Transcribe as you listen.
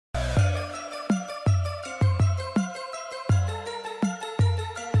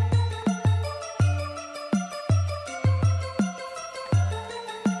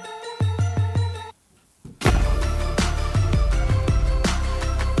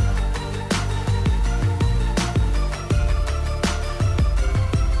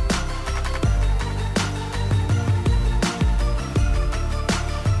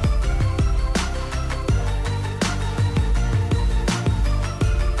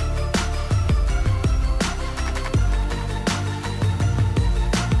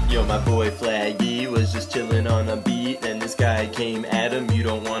boy Flaggy was just chillin' on a beat, and this guy came at him. You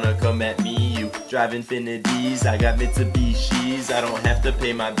don't wanna come at me, you drive Infinities, I got Mitsubishis. I don't have to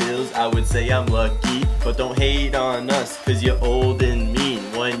pay my bills, I would say I'm lucky. But don't hate on us, cause you're old and mean.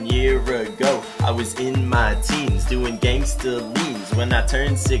 1 year ago, I was in my teens, doing gangsta leans. When I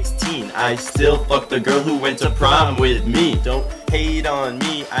turned 16, I still fucked the girl who went to prom with me. Don't hate on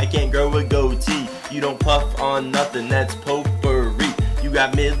me, I can't grow a goatee. You don't puff on nothing, that's potpourri. You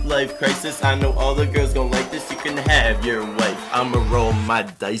got midlife crisis, I know all the girls gon' like this. You can have your wife, I'ma roll my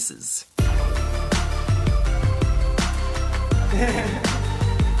dices.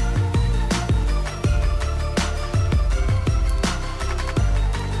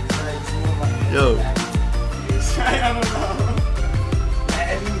 Yo. I don't know.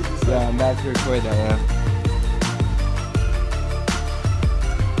 Yeah, I'm about to record that, yeah.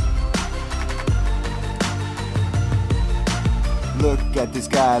 Look at this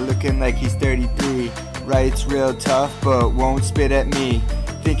guy looking like he's 33. Writes real tough but won't spit at me.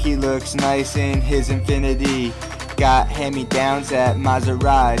 Think he looks nice in his Infinity. Got hand-me-downs at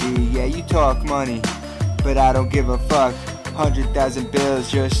Maserati. Yeah, you talk money, but I don't give a fuck. 100,000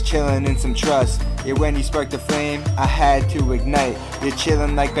 bills just chillin' in some trust. Yeah, when you sparked the flame, I had to ignite. You're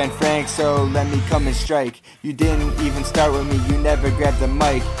chillin' like Ben Frank, so let me come and strike. You didn't even start with me, you never grabbed the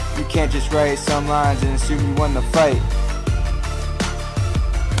mic. You can't just write some lines and assume you won the fight.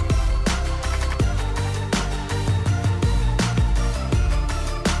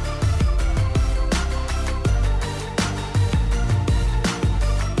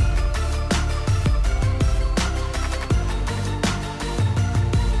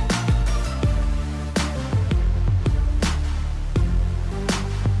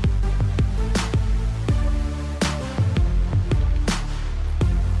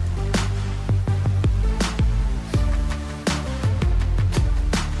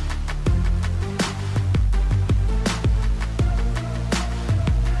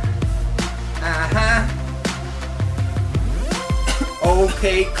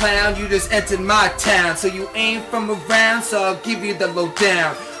 Okay, clown, you just entered my town, so you ain't from around, so I'll give you the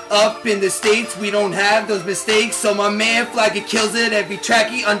lowdown. Up in the States, we don't have those mistakes, so my man Flaggy kills it every track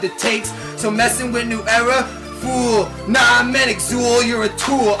he undertakes. So messing with new era, fool. Nah, man, Exul, you're a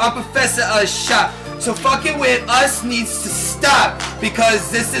tool. I'm Professor Shop. So fucking with us needs to stop, because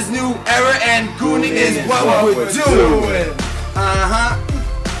this is new era and gooning is what we're doing.